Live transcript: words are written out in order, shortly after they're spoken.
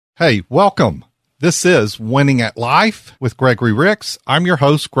Hey, welcome. This is Winning at Life with Gregory Ricks. I'm your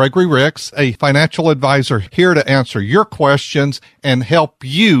host, Gregory Ricks, a financial advisor here to answer your questions and help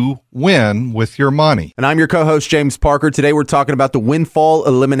you win with your money. And I'm your co-host, James Parker. Today we're talking about the windfall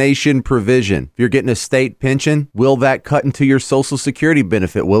elimination provision. If you're getting a state pension, will that cut into your Social Security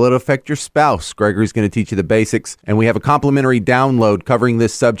benefit? Will it affect your spouse? Gregory's going to teach you the basics. And we have a complimentary download covering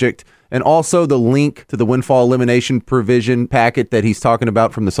this subject, and also the link to the windfall elimination provision packet that he's talking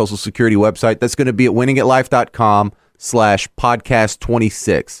about from the Social Security website. That's going to be at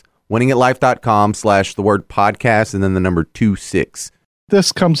winningatlife.com/podcast26. winningatlife.com/the word podcast and then the number 26.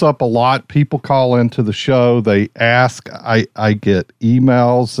 This comes up a lot. People call into the show. They ask. I get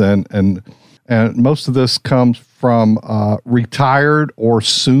emails, and most of this comes from retired or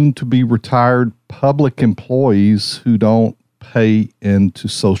soon to be retired public employees who don't pay into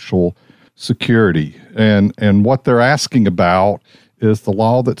Social Security. And what they're asking about is the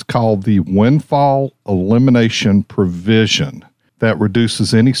law that's called the windfall elimination provision that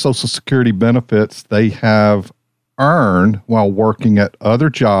reduces any Social Security benefits they have earned while working at other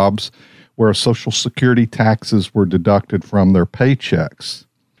jobs where Social Security taxes were deducted from their paychecks.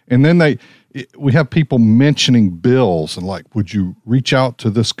 And then we have people mentioning bills and like, would you reach out to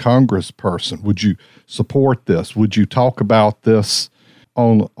this congressperson? Would you support this? Would you talk about this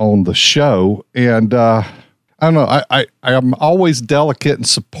on the show? And I don't know, I am always delicate and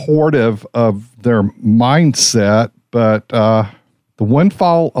supportive of their mindset, but the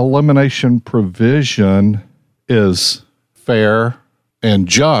windfall elimination provision is fair and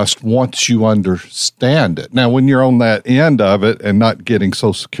just once you understand it. Now, when you're on that end of it and not getting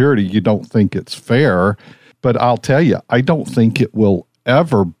Social Security, you don't think it's fair. But I'll tell you, I don't think it will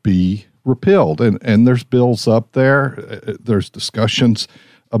ever be repealed. And there's bills up there. There's discussions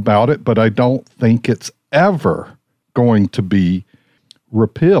about it, but I don't think it's ever going to be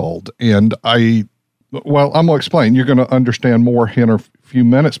repealed. And I'm going to explain. You're going to understand more here in a few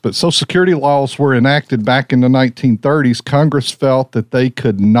minutes, but Social Security laws were enacted back in the 1930s. Congress felt that they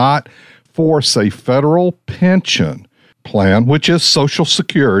could not force a federal pension plan, which is Social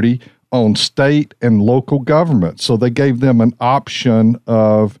Security, on state and local government. So they gave them an option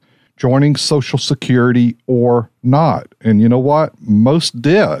of joining Social Security or not. And you know what? Most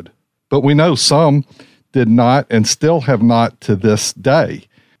did, but we know some did not and still have not to this day.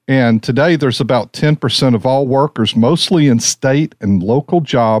 And today there's about 10% of all workers, mostly in state and local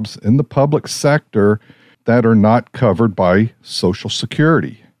jobs in the public sector, that are not covered by Social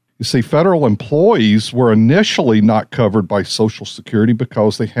Security. You see, federal employees were initially not covered by Social Security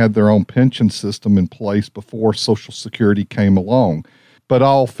because they had their own pension system in place before Social Security came along. But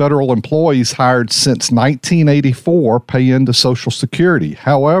all federal employees hired since 1984 pay into Social Security.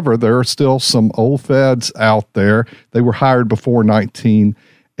 However, there are still some old feds out there. They were hired before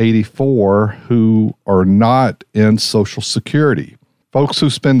 1984 who are not in Social Security. Folks who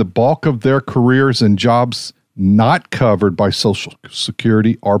spend the bulk of their careers in jobs not covered by Social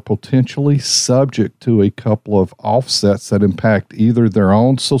Security are potentially subject to a couple of offsets that impact either their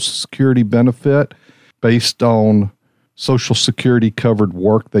own Social Security benefit based on Social Security covered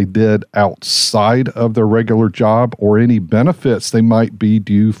work they did outside of their regular job, or any benefits they might be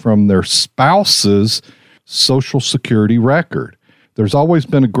due from their spouse's Social Security record. There's always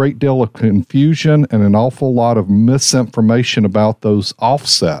been a great deal of confusion and an awful lot of misinformation about those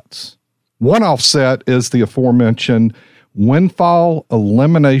offsets. One offset is the aforementioned windfall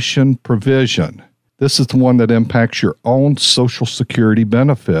elimination provision. This is the one that impacts your own Social Security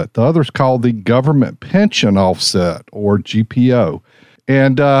benefit. The other is called the government pension offset, or GPO.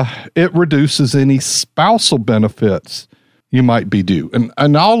 And it reduces any spousal benefits you might be due.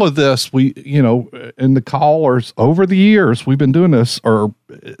 And all of this, in the callers over the years, we've been doing this, or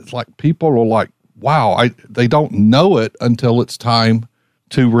it's like people are like, wow, they don't know it until it's time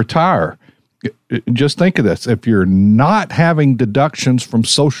to retire. Just think of this. If you're not having deductions from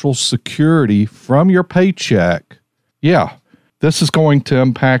Social Security from your paycheck, this is going to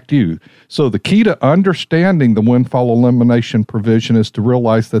impact you. So the key to understanding the windfall elimination provision is to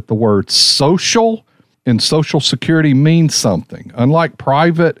realize that the word social in Social Security means something. Unlike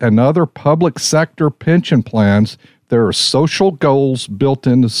private and other public sector pension plans, there are social goals built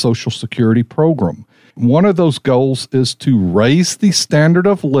into the Social Security program. One of those goals is to raise the standard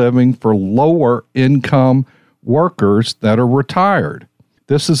of living for lower income workers that are retired.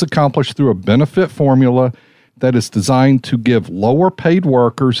 This is accomplished through a benefit formula that is designed to give lower paid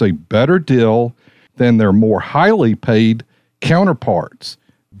workers a better deal than their more highly paid counterparts.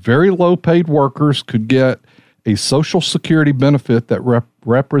 Very low paid workers could get a Social Security benefit that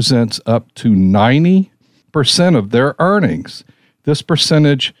represents up to 90% of their earnings. This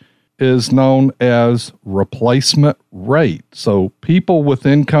percentage is known as replacement rate. So people with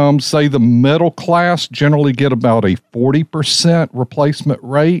incomes, say the middle class, generally get about a 40% replacement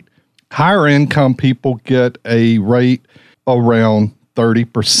rate. Higher income people get a rate around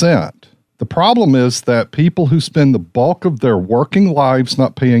 30%. The problem is that people who spend the bulk of their working lives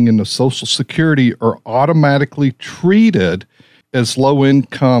not paying into Social Security are automatically treated as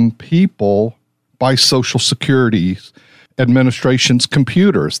low-income people by Social Security Administration's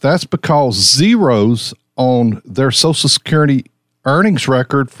computers. That's because zeros on their Social Security earnings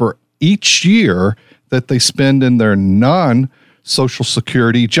record for each year that they spend in their non-Social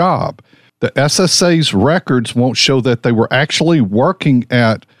Security job. The SSA's records won't show that they were actually working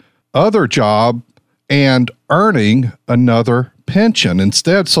at other job and earning another pension.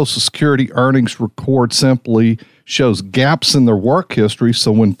 Instead, Social Security earnings record simply shows gaps in their work history.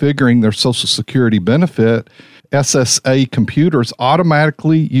 So when figuring their Social Security benefit, SSA computers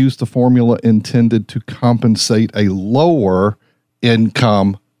automatically use the formula intended to compensate a lower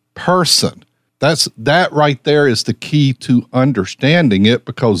income person. That right there is the key to understanding it,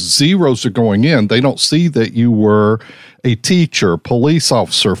 because zeros are going in. They don't see that you were a teacher, police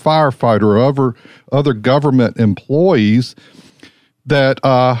officer, firefighter, or other government employees that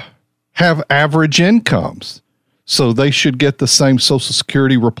have average incomes. So they should get the same Social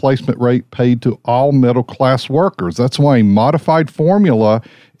Security replacement rate paid to all middle-class workers. That's why a modified formula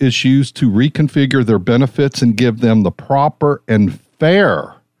is used to reconfigure their benefits and give them the proper and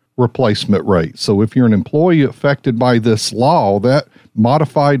fair replacement rate. So if you're an employee affected by this law, that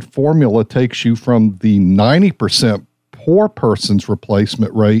modified formula takes you from the 90% poor person's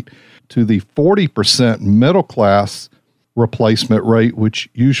replacement rate to the 40% middle-class replacement rate, which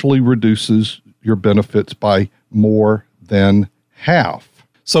usually reduces your benefits by more than half.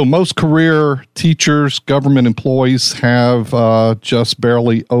 So most career teachers, government employees have just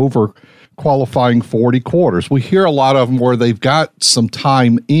barely over qualifying 40 quarters. We hear a lot of them where they've got some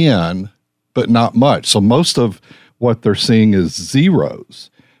time in, but not much. So most of what they're seeing is zeros.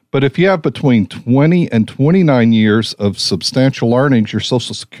 But if you have between 20 and 29 years of substantial earnings, your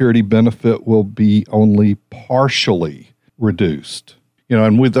Social Security benefit will be only partially reduced. You know,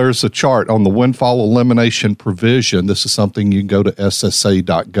 and there's a chart on the windfall elimination provision. This is something you can go to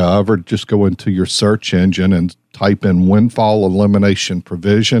ssa.gov or just go into your search engine and type in windfall elimination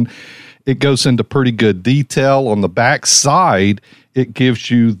provision. It goes into pretty good detail. On the back side, it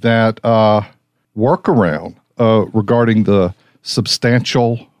gives you that workaround regarding the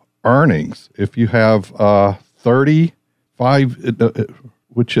substantial earnings. If you have 35,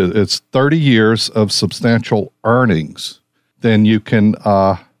 which is it's 30 years of substantial earnings, then you can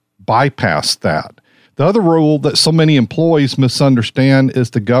bypass that. The other rule that so many employees misunderstand is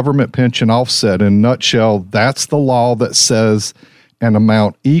the government pension offset. In a nutshell, that's the law that says an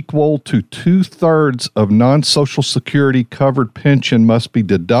amount equal to 2/3 of non-Social Security covered pension must be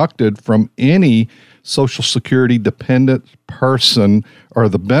deducted from any Social Security dependent person or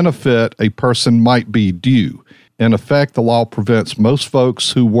the benefit a person might be due. In effect, the law prevents most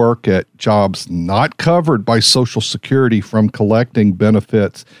folks who work at jobs not covered by Social Security from collecting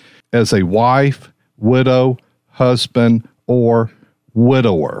benefits as a wife, widow, husband, or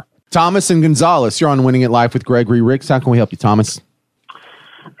widower. Thomas and Gonzalez, you're on Winning at Life with Gregory Ricks. How can we help you, Thomas?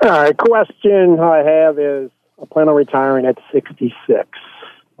 All right, question I have is, I plan on retiring at 66.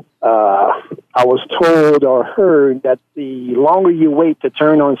 I was told or heard that the longer you wait to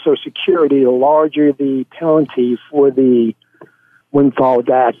turn on Social Security, the larger the penalty for the Windfall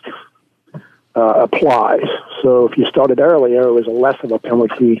Act applies. So if you started earlier, it was less of a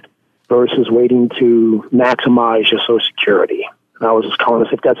penalty versus waiting to maximize your Social Security. And I was just calling to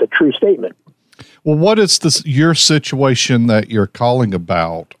see if that's a true statement. Well, what is your situation that you're calling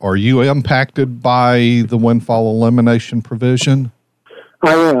about? Are you impacted by the windfall elimination provision?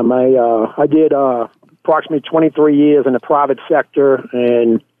 I am. I did approximately 23 years in the private sector,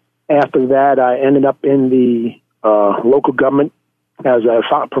 and after that, I ended up in the local government as a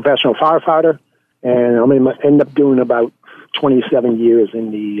professional firefighter, and I'm going to end up doing about 27 years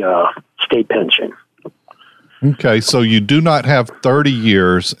in the state pension. Okay, so you do not have 30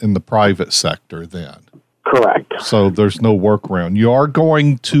 years in the private sector then? Correct. So there's no workaround. You are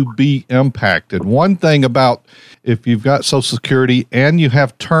going to be impacted. One thing about if you've got Social Security and you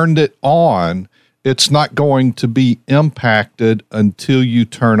have turned it on, it's not going to be impacted until you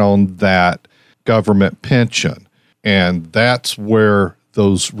turn on that government pension. And that's where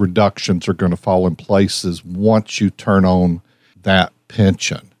those reductions are going to fall in place, is once you turn on that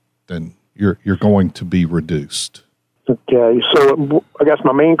pension, then you're going to be reduced. Okay, so I guess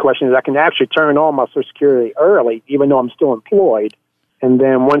my main question is I can actually turn on my Social Security early, even though I'm still employed, and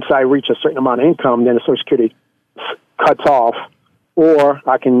then once I reach a certain amount of income, then the Social Security cuts off. Or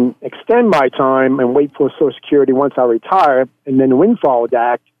I can extend my time and wait for Social Security once I retire, and then the Windfall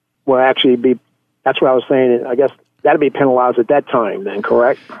Act will actually be, that's what I was saying, I guess that'll be penalized at that time then,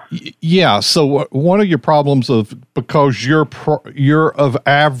 correct? Yeah, so one of your problems because you're of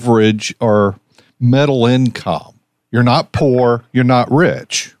average or middle income, you're not poor, you're not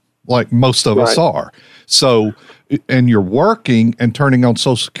rich, like most of us are. So, and you're working and turning on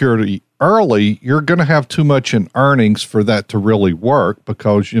Social Security early, you're going to have too much in earnings for that to really work,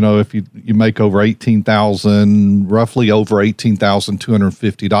 because, if you make over roughly over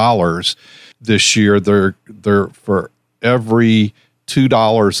 $18,250 this year, they're for every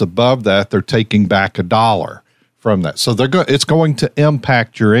 $2 above that, they're taking back $1 from that. So it's going to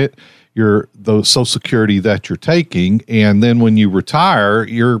impact the Social Security that you're taking. And then when you retire,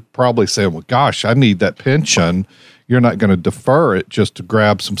 you're probably saying, well, gosh, I need that pension. You're not going to defer it just to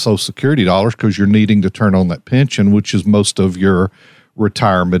grab some Social Security dollars, because you're needing to turn on that pension, which is most of your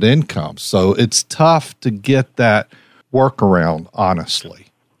retirement income. So it's tough to get that workaround, honestly.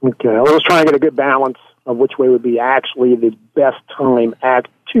 Okay. I was trying to get a good balance of which way would be actually the best time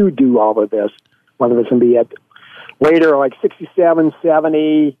to do all of this, whether it's going to be at later, like 67,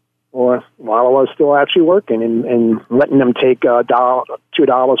 70, or while I was still actually working and letting them take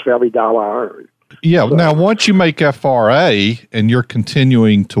 $2 for every dollar earned. Yeah. So, now, once you make FRA and you're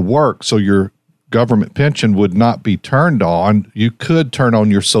continuing to work, so your government pension would not be turned on, you could turn on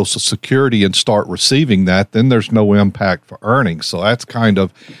your Social Security and start receiving that. Then there's no impact for earnings. So that's kind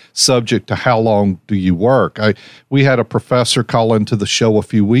of subject to how long do you work. We had a professor call into the show a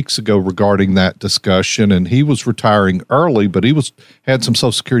few weeks ago regarding that discussion, and he was retiring early, but he had some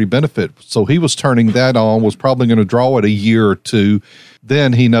Social Security benefit. So he was turning that on, was probably going to draw it a year or two.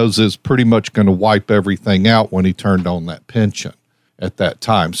 Then he knows it's pretty much going to wipe everything out when he turned on that pension at that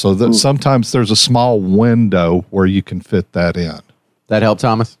time. So that sometimes there's a small window where you can fit that in. That help,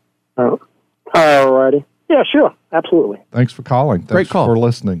 Thomas? All righty. Yeah, sure. Absolutely. Thanks for calling. Thanks Great call. for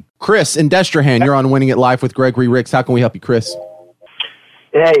listening. Chris in Destrehan, you're on Winning at Life with Gregory Ricks. How can we help you, Chris?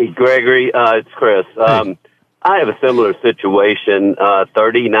 Hey, Gregory. It's Chris. Hey. I have a similar situation,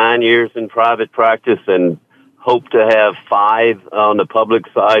 39 years in private practice, and hope to have 5 on the public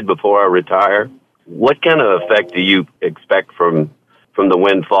side before I retire. What kind of effect do you expect from the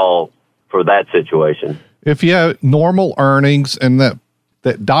windfall for that situation? If you have normal earnings, and that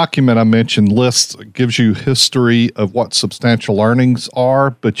document I mentioned gives you history of what substantial earnings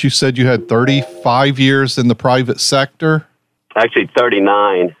are, but you said you had 35 years in the private sector? Actually,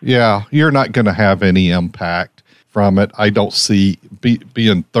 39. Yeah, you're not going to have any impact from it. I don't see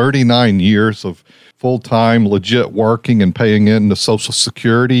being 39 years of full-time legit working and paying into Social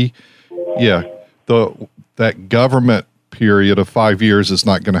Security. Yeah, that government period of 5 years is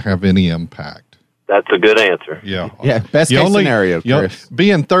not going to have any impact. That's a good answer. Yeah. Yeah, best case scenario, Chris.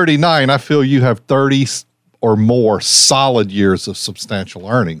 Being 39, I feel you have 30 or more solid years of substantial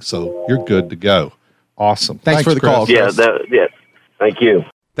earnings, so you're good to go. Awesome. Thanks for the Chris. call, Chris. Yeah. Thank you.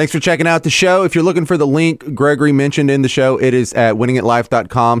 Thanks for checking out the show. If you're looking for the link Gregory mentioned in the show, it is at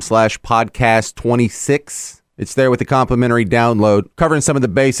winningatlife.com/podcast26. It's there with the complimentary download, covering some of the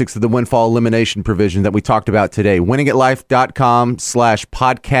basics of the windfall elimination provision that we talked about today.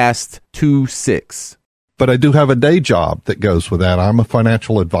 winningatlife.com/podcast26. But I do have a day job that goes with that. I'm a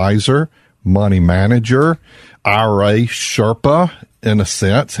financial advisor, money manager, IRA Sherpa, in a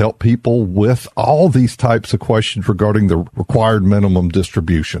sense, help people with all these types of questions regarding the required minimum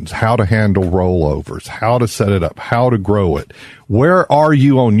distributions, how to handle rollovers, how to set it up, how to grow it. Where are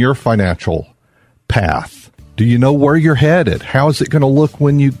you on your financial path? Do you know where you're headed? How is it going to look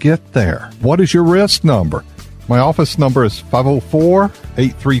when you get there? What is your risk number? My office number is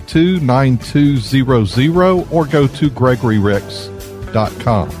 504-832-9200, or go to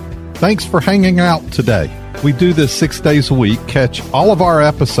GregoryRicks.com. Thanks for hanging out today. We do this 6 days a week. Catch all of our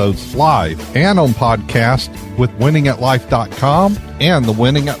episodes live and on podcast with winningatlife.com and the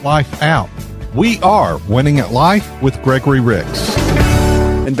Winning at Life app. We are Winning at Life with Gregory Ricks.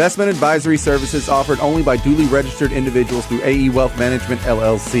 Investment advisory services offered only by duly registered individuals through AE Wealth Management,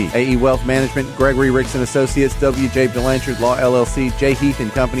 LLC. AE Wealth Management, Gregory Ricks & Associates, W.J. Blanchard Law, LLC, J. Heath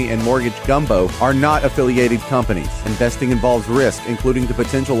 & Company, and Mortgage Gumbo are not affiliated companies. Investing involves risk, including the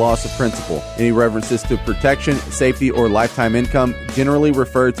potential loss of principal. Any references to protection, safety, or lifetime income generally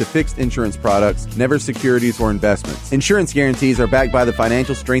refer to fixed insurance products, never securities or investments. Insurance guarantees are backed by the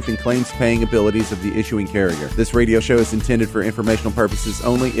financial strength and claims-paying abilities of the issuing carrier. This radio show is intended for informational purposes only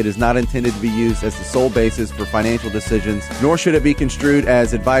only. It is not intended to be used as the sole basis for financial decisions, nor should it be construed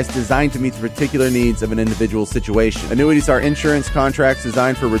as advice designed to meet the particular needs of an individual situation. Annuities are insurance contracts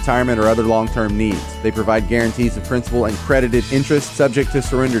designed for retirement or other long-term needs. They provide guarantees of principal and credited interest subject to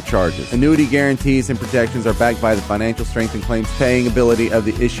surrender charges. Annuity guarantees and protections are backed by the financial strength and claims paying ability of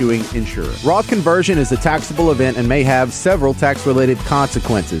the issuing insurer. Roth conversion is a taxable event and may have several tax-related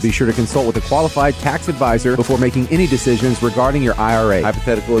consequences. Be sure to consult with a qualified tax advisor before making any decisions regarding your IRA.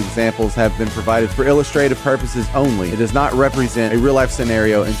 Hypothetical examples have been provided for illustrative purposes only. It does not represent a real-life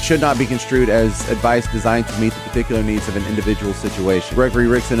scenario and should not be construed as advice designed to meet the particular needs of an individual situation. Gregory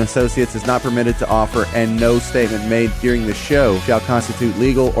Ricks & Associates is not permitted to offer, and no statement made during the show shall constitute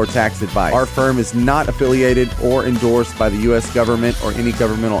legal or tax advice. Our firm is not affiliated or endorsed by the U.S. government or any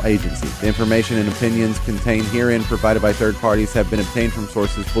governmental agency. The information and opinions contained herein provided by third parties have been obtained from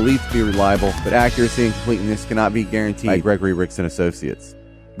sources believed to be reliable, but accuracy and completeness cannot be guaranteed by Gregory Ricks & Associates.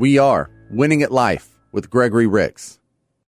 We are Winning at Life with Gregory Ricks.